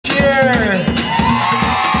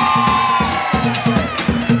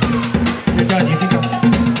You're done, you can go.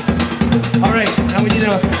 Alright, now we need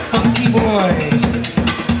a funky boys.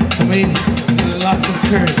 Somebody with lots of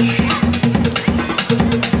courage.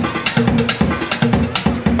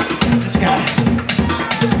 This guy.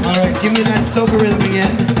 Alright, give me that soca rhythm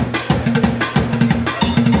again.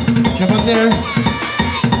 Jump up there.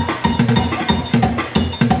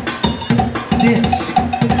 Dance.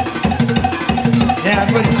 Yeah,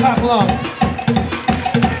 everybody clap along.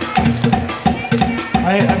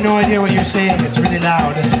 I have no idea what you're saying. It's really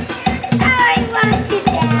loud. I want to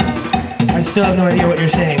down. I still have no idea what you're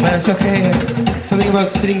saying, but it's okay. Something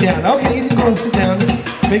about sitting down. Okay, you can go sit down.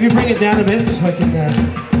 Maybe bring it down a bit so I can...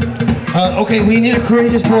 okay, we need a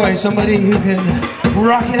courageous boy. Somebody who can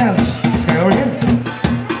rock it out. This guy over here.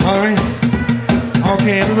 Alright.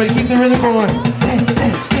 Okay, everybody keep the rhythm going. Dance,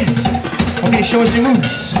 dance, dance. Okay, show us your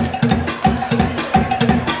moves.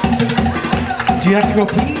 Do you have to go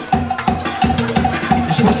pee?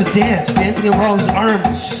 You're supposed to dance. Dancing involves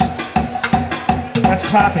arms. That's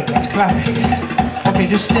clapping, that's clapping. Okay,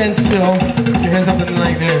 just stand still. Put your hands up in the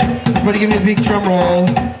line there. Everybody give me a big drum roll.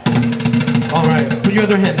 Alright, put your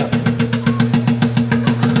other hand up.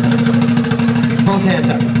 Both hands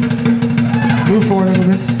up. Move forward a little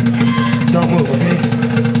bit. Don't move, okay?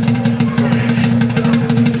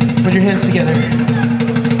 Alright. Put your hands together.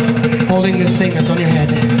 Holding this thing that's on your head.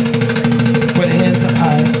 Put the hands up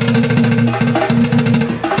high.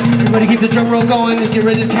 Everybody keep the drum roll going and get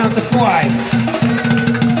ready to count to 5.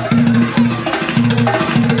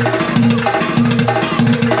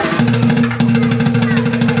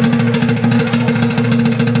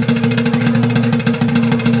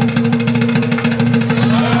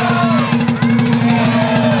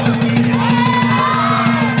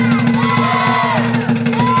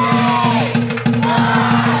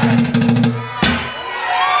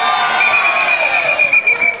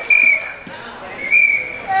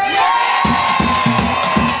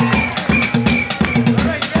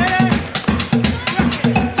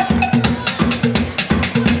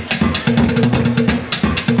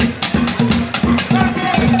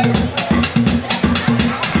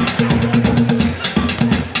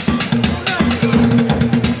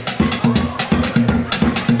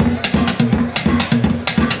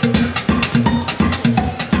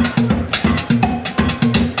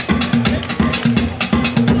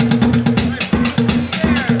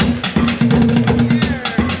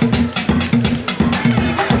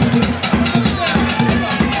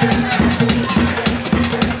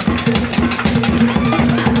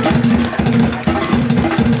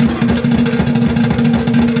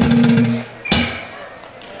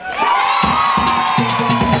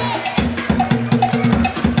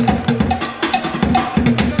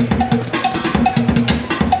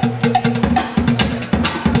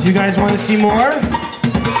 You guys want to see more?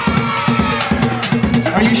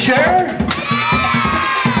 Are you sure?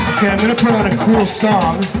 Okay, I'm going to put on a cool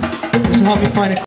song. This will help me find a